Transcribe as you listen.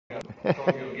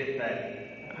So you'll get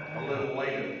that a little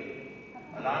later.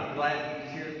 But I'm glad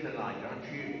he's here tonight,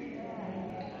 aren't you?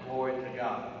 Glory to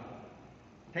God.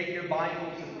 Take your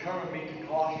Bibles and turn me to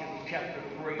Colossians chapter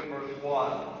 3, verse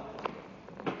 1.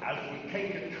 As we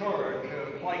take a tour to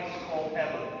a place called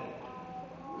heaven,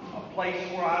 a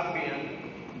place where I've been.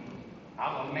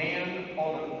 I'm a man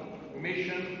on a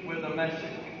mission with a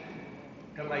message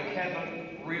to make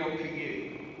heaven real to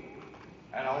you.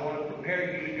 And I want to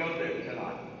prepare you to go there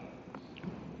tonight.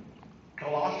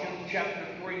 Colossians chapter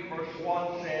 3 verse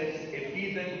 1 says, If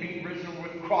ye then be risen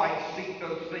with Christ, seek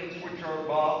those things which are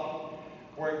above,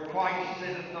 where Christ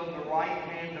sitteth on the right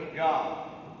hand of God.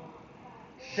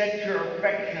 Set your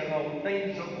affection on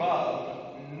things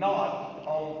above, not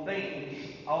on things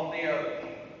on the earth.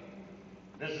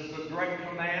 This is a direct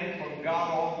command from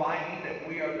God Almighty that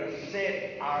we are to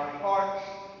set our hearts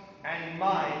and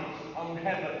minds on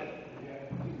heaven.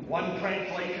 One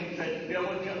translation says,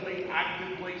 diligently,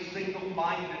 actively,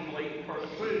 single-mindedly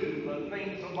pursue the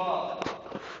things above.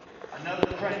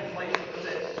 Another translation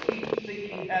says, keep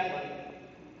seeking heaven.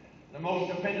 The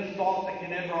most stupendous thought that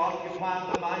can ever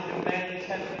occupy the mind of man is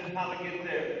heaven and how to get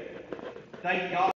there. Thank God.